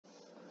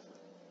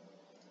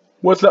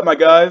What's up, my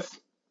guys?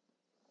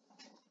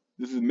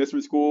 This is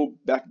Mystery School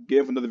back again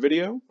with another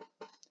video.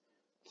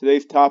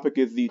 Today's topic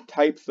is the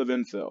types of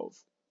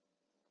incels.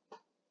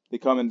 They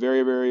come in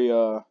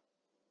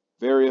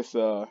various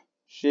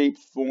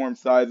shapes,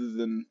 forms, sizes,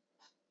 and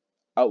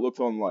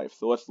outlooks on life.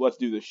 So let's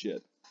do this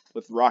shit.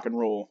 Let's rock and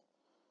roll.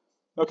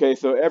 Okay,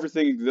 so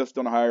everything exists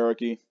on a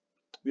hierarchy.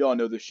 We all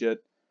know this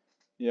shit.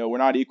 You know, we're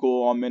not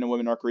equal. All men and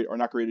women are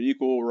not created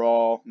equal. We're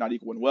all not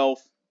equal in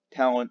wealth,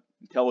 talent,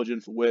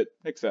 intelligence, wit,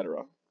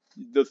 etc.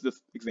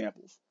 Just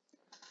examples.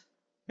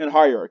 And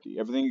hierarchy.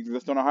 Everything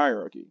exists on a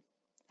hierarchy.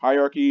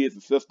 Hierarchy is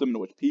a system in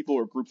which people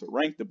or groups are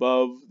ranked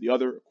above the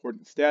other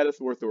according to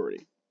status or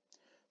authority.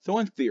 So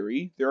in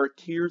theory, there are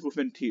tiers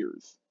within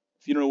tiers.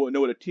 If you don't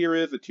know what a tier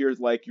is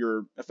like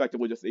you're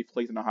effectively just a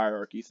place in a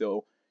hierarchy.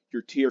 So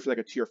your tier, if you're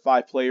like a tier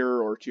 5 player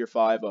or a tier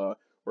 5 or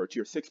a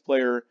tier 6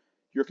 player,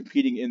 you're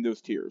competing in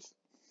those tiers.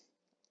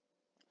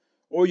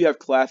 Or you have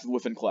classes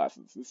within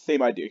classes. It's the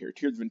same idea here.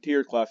 Tiers within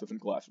tiers, classes within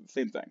classes.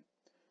 Same thing.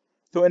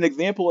 So an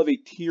example of a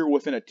tier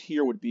within a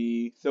tier would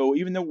be, so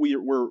even though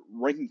we're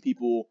ranking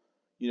people,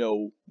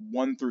 1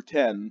 through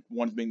 10,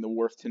 1 being the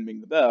worst, 10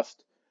 being the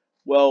best,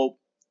 well,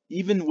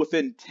 even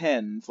within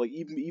tens, like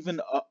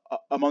even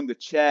among the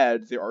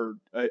Chads, there are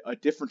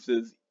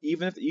differences,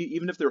 even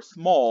if they're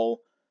small,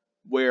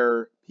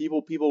 where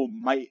people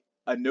might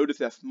notice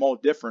that small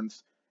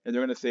difference, and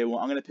they're going to say, well,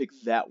 I'm going to pick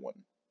that one,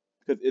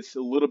 because it's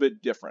a little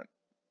bit different.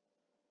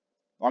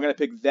 I'm going to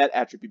pick that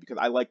attribute because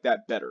I like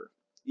that better.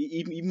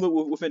 Even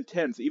within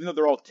tens, even though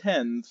they're all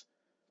tens,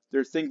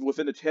 there's things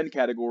within the 10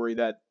 category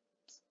that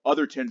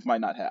other tens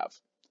might not have.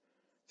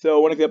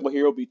 So one example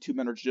here will be 2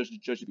 men are judged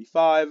to be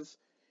 5s.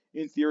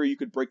 In theory, you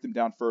could break them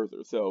down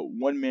further. So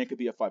one man could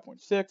be a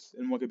 5.6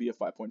 and one could be a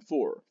 5.4.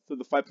 So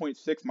the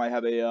 5.6 might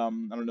have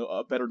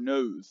a better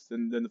nose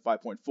than the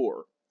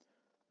 5.4.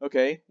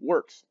 Okay,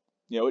 works.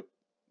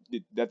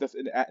 That's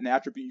an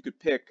attribute you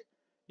could pick.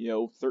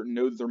 Certain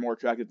noses are more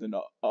attractive than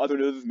other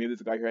noses. Maybe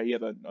this guy here, he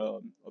has a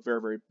very,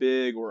 very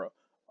big or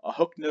a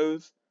hooked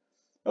nose.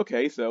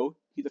 Okay, so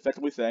he's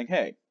effectively saying,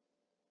 hey,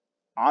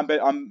 I'm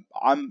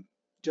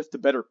just a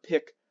better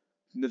pick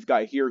than this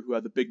guy here who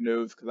has a big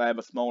nose because I have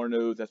a smaller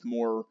nose that's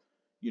more,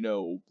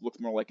 looks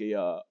more like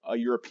a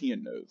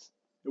European nose.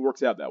 It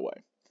works out that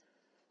way.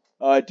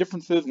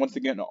 Differences, once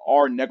again,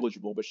 are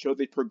negligible, but show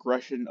the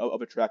progression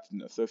of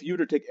attractiveness. So if you were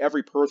to take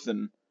every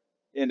person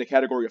in the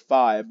category of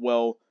 5,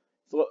 well,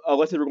 so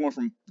let's say we're going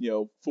from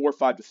 4,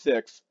 5 to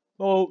 6.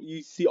 Well,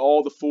 you see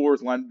all the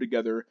 4s lined up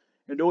together,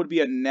 and there would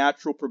be a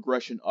natural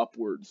progression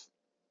upwards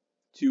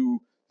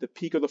to the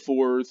peak of the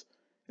 4s,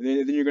 and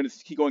then you're going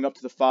to keep going up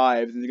to the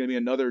 5s, and there's going to be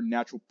another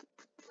natural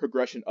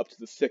progression up to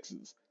the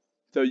 6s.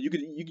 So you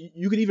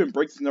could even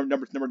break this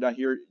number down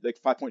here, like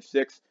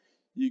 5.6.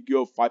 You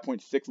go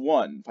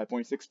 5.61,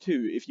 5.62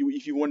 if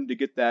you wanted to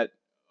get that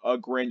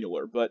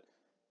granular, but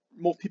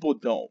most people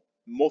don't.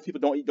 Most people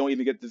don't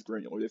even get this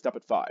granular. They stop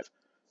at 5.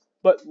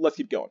 But let's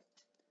keep going.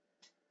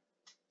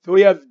 So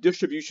we have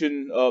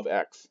distribution of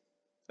X.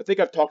 I think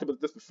I've talked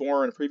about this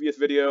before in a previous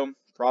video,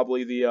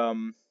 probably it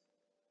was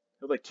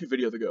like 2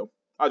 videos ago.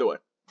 Either way.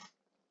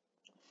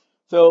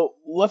 So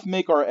let's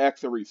make our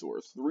X a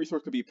resource. The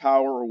resource could be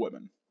power or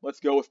women. Let's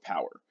go with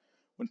power.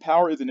 When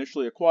power is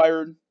initially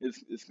acquired,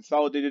 it's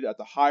consolidated at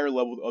the higher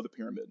level of the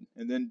pyramid,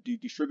 and then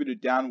distributed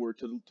downward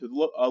to the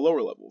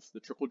lower levels, the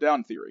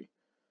trickle-down theory.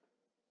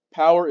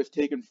 Power is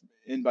taken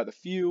in by the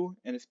few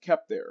and is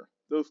kept there.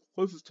 Those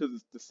closest to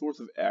the source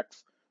of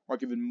X are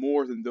given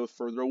more than those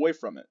further away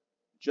from it,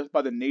 just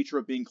by the nature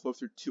of being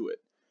closer to it.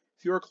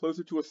 If you are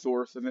closer to a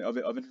source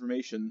of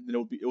information, then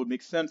it would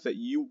make sense that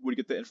you would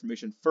get the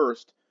information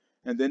first,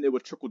 and then it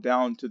would trickle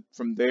down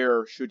from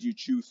there should you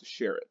choose to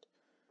share it.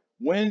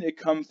 When it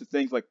comes to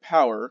things like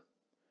power,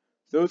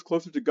 those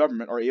closer to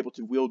government are able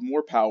to wield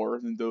more power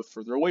than those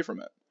further away from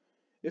it.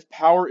 If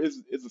power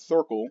is a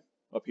circle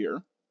up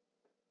here,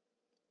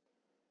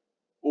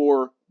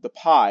 or the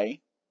pie,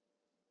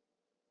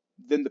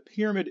 then the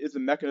pyramid is the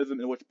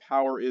mechanism in which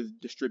power is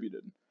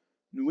distributed.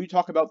 When we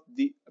talk about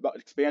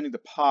expanding the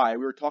pie,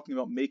 we were talking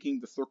about making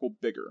the circle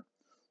bigger,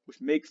 which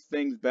makes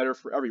things better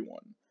for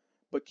everyone.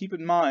 But keep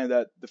in mind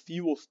that the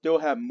few will still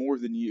have more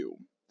than you.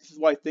 This is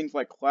why things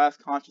like class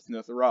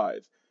consciousness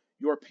arise.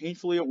 You are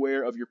painfully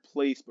aware of your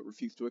place but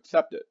refuse to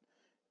accept it.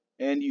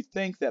 And you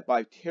think that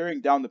by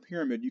tearing down the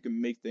pyramid you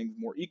can make things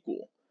more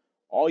equal.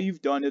 All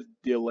you've done is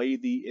delay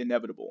the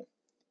inevitable.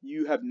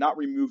 You have not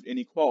removed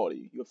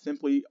inequality. You have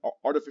simply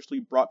artificially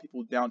brought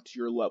people down to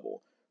your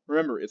level.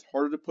 Remember, it's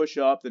harder to push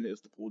up than it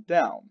is to pull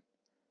down.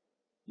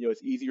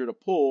 It's easier to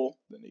pull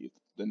than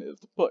it is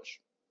to push.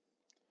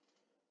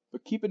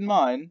 But keep in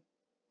mind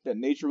that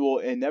nature will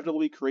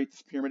inevitably create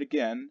this pyramid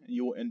again, and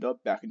you will end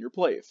up back in your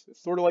place.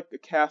 It's sort of like a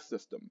caste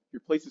system. Your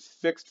place is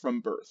fixed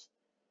from birth.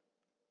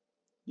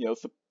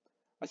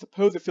 I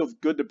suppose it feels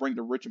good to bring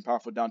the rich and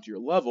powerful down to your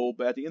level,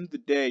 but at the end of the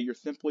day, you're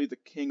simply the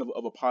king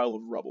of a pile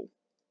of rubble.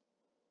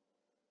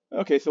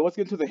 Okay, so let's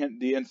get into the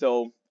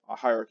incel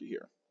hierarchy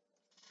here.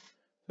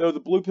 So the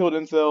blue-pilled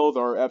incels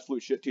are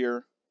absolute shit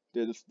tier.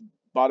 They're just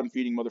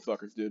bottom-feeding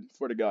motherfuckers, dude.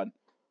 Swear to God.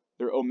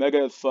 They're omega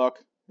as fuck.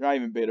 They're not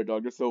even beta,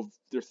 dog.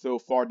 They're so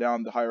far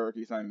down the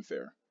hierarchy. It's not even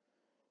fair.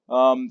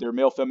 They're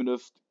male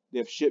feminists. They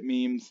have shit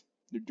memes.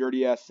 They're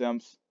dirty ass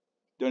simps.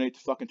 Donate to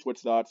fucking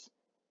Twitch dots.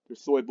 They're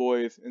soy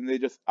boys, and they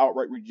just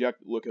outright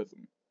reject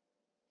lookism.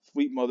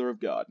 Sweet mother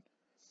of God.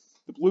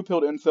 The blue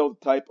pilled incel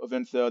type of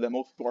incel that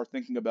most people are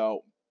thinking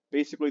about.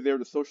 Basically, they're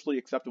the socially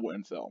acceptable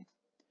incel.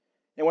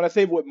 And when I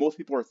say what most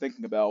people are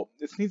thinking about,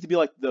 it seems to be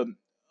like the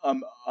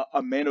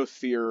a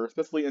manosphere,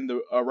 especially in the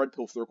red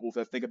pill circles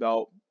that think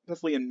about,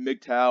 especially in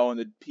MGTOW and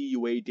the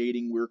PUA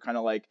dating, we're kind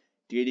of like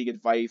dating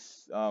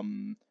advice.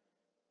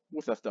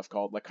 What's that stuff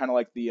called? Like kind of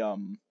like the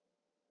um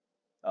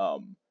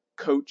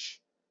coach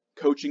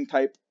coaching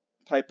type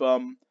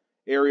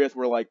areas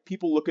where like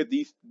people look at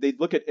these, they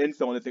look at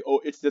incel and they think,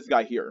 oh, it's this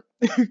guy here.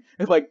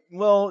 It's like,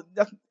 well,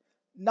 that's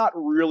not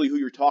really who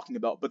you're talking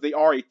about, but they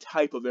are a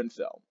type of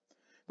incel.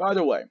 But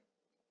either way,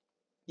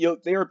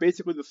 they are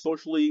basically the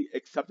socially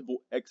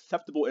acceptable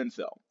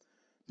incel.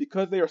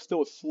 Because they are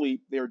still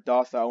asleep, they are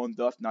docile and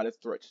thus not a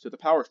threat to the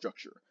power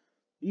structure.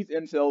 These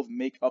incels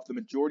make up the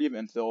majority of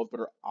incels,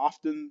 but are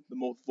often the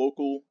most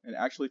vocal and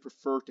actually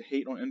prefer to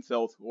hate on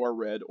incels who are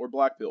red or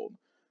black pilled.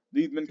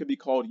 These men can be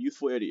called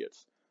useful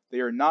idiots.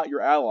 They are not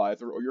your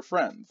allies or your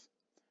friends.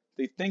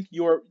 They think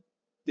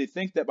they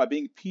think that by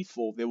being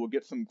peaceful, they will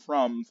get some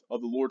crumbs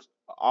of the Lord's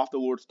off the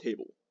Lord's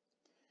table.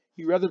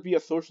 He'd rather be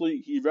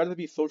socially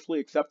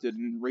accepted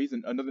and raise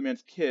another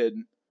man's kid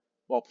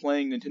while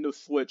playing Nintendo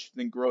Switch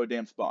than grow a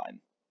damn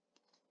spine.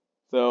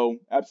 So,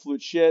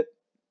 absolute shit.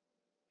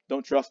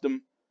 Don't trust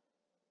them.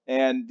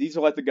 And these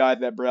are like the guys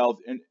that browse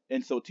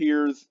incel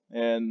tears,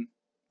 and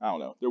I don't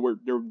know.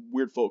 They're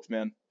weird folks,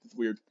 man. It's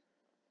weird.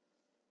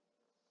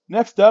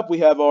 Next up, we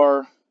have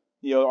our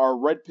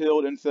red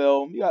pilled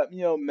incel. You got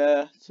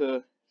meh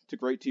to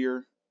great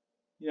tier.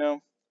 You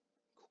know,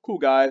 cool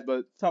guys,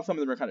 but some of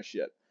them are kind of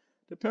shit.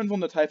 Depends on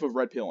the type of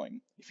red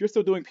pilling. If you're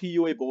still doing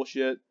PUA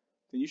bullshit,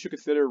 then you should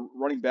consider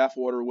running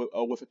bathwater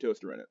with a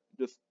toaster in it.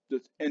 Just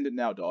end it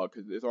now, dog,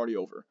 because it's already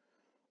over.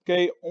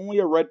 Okay, only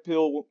a red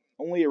pill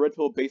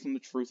based on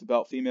the truth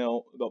about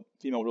female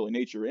really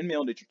nature and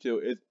male nature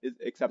too is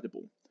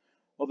acceptable.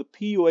 While the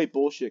PUA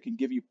bullshit can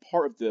give you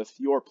part of this,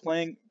 you are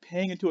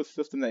paying into a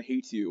system that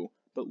hates you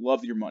but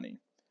loves your money,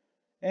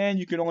 and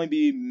you can only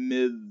be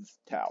Ms.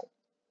 Tao.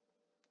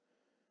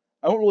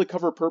 I won't really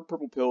cover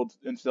purple pilled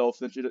incels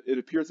since it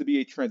appears to be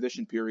a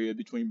transition period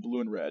between blue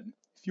and red.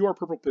 If you are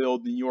purple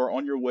pilled, then you are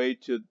on your way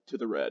to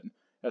the red.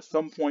 At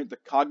some point, the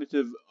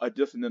cognitive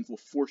dissonance will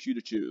force you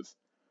to choose.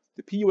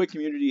 The PUA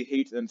community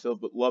hates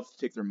incels but loves to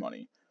take their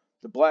money.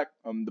 The black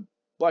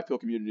pill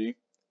community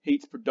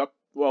hates product.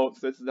 Well,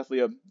 this is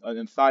definitely an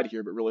inside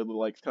here, but really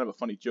like it's kind of a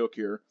funny joke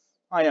here.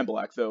 I am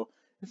black, so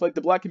it's like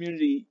the black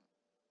community.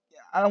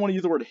 I don't want to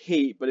use the word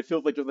hate, but it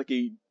feels like there's like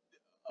a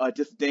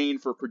disdain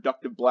for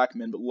productive black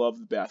men, but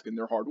loves to bask in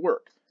their hard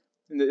work.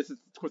 And this is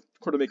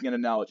sort of making an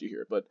analogy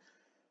here, but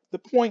the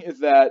point is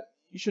that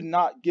you should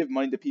not give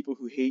money to people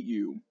who hate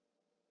you,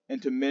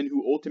 and to men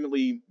who are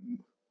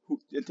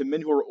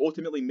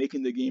ultimately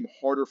making the game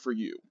harder for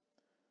you.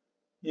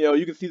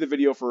 You can see the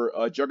video for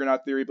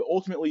Juggernaut Theory, but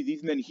ultimately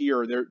these men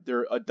here,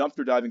 they're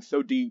dumpster diving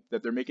so deep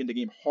that they're making the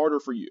game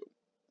harder for you.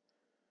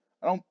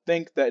 I don't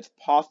think that it's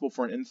possible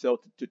for an incel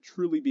to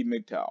truly be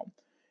MGTOW.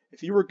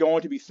 If you were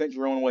going to be sent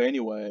your own way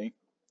anyway,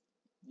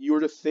 you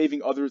were just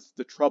saving others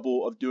the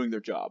trouble of doing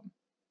their job.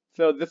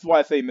 So this is why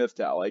I say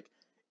MGTOW. Like,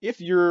 if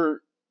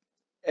you're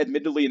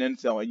admittedly an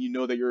incel and you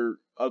know that you're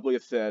ugly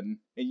as sin,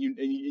 and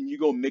you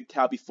go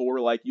MGTOW before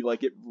like you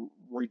like get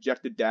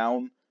rejected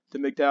down to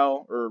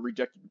MGTOW or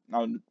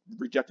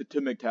rejected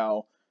to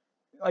MGTOW,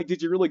 like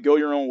did you really go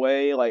your own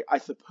way? Like I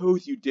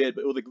suppose you did,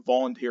 but it was like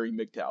voluntary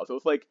MGTOW. So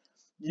it's like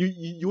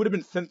you would have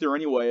been sent there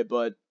anyway,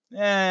 but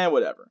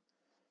whatever.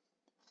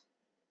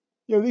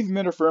 These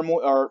men are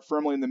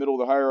firmly in the middle of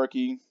the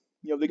hierarchy.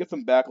 They get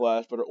some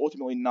backlash, but are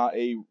ultimately not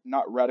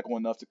radical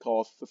enough to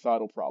cause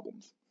societal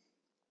problems.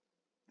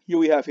 Here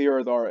we have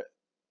is our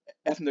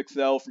ethnic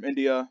cell from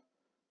India.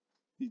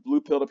 He's blue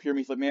pilled up here, and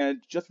he's like,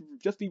 man, just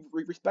be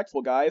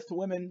respectful, guys, to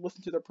women.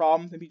 Listen to their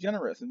problems and be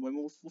generous, and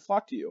women will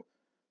flock to you.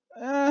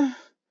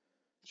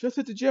 Just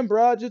hit the gym,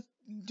 bro. Just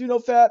do no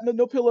fat,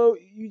 no pillow.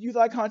 You use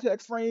eye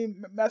contact,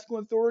 frame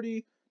masculine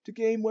authority to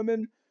gain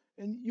women,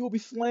 and you will be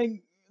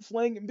slaying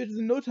bitches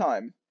in no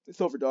time. It's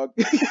over, dog.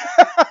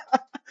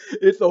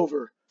 It's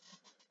over.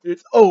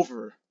 It's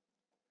over.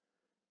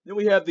 Then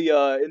we have the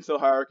incel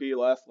hierarchy.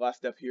 Last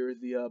step here is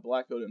the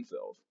black pill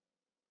incels.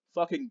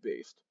 Fucking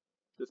based.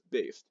 Just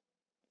based.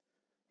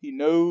 He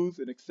knows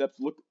and accepts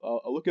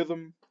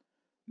lookism,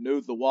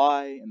 knows the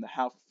why and the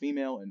how for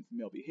female and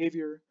male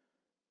behavior,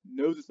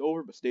 knows it's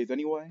over but stays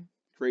anyway,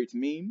 creates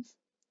memes,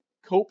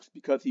 copes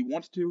because he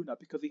wants to, not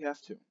because he has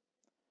to.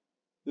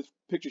 This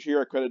picture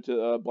here I credit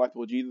to Black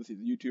Pill Jesus. He's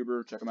a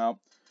YouTuber. Check him out.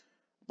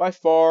 By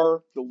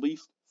far the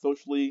least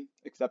socially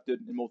accepted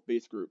and most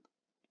base group.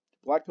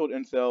 Black pilled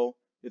incel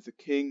is the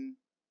king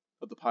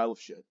of the pile of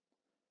shit.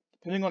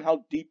 Depending on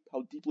how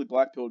deeply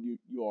black pilled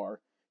you are,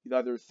 he's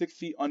either 6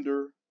 feet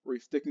under or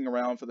he's sticking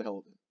around for the hell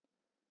of it.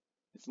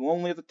 It's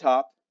lonely at the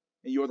top,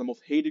 and you are the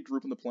most hated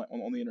group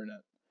on the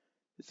internet.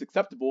 It's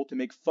acceptable to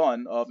make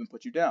fun of and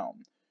put you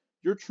down.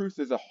 Your truth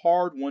is a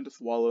hard one to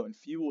swallow, and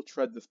few will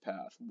tread this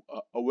path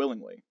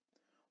willingly.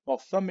 While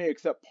some may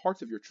accept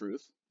parts of your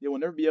truth, they will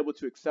never be able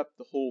to accept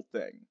the whole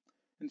thing.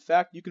 In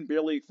fact, you can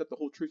barely accept the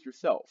whole truth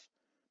yourself.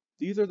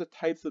 These are the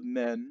types of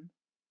men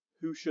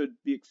who should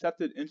be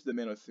accepted into the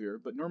manosphere,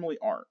 but normally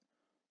aren't.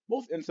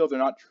 Most incels are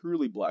not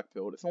truly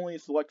black-pilled. It's only a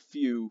select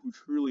few who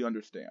truly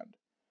understand.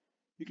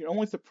 You can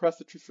only suppress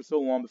the truth for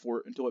so long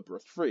until it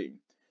bursts free.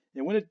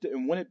 And when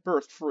it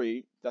bursts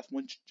free, that's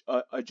when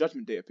a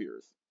judgment day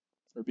appears,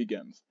 or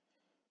begins.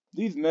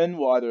 These men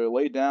will either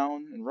lay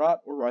down and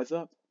rot or rise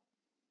up.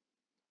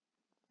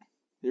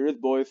 There it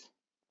is, boys.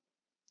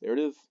 There it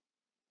is.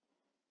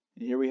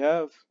 And here we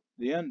have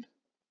the end.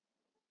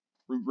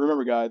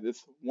 Remember, guys,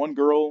 it's one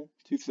girl,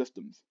 two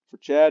systems. For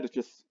Chad, it's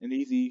just an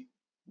easy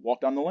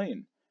walk down the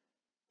lane.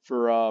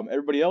 For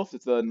everybody else,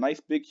 it's a nice,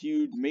 big,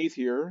 huge maze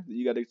here that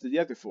you got to get to the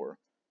exit for.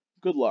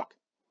 Good luck.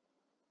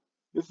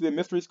 This is a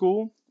mystery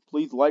school.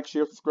 Please like,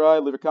 share,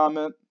 subscribe, leave a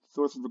comment.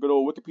 Sources for good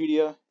old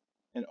Wikipedia.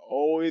 And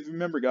always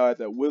remember, guys,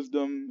 that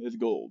wisdom is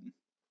gold.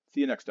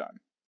 See you next time.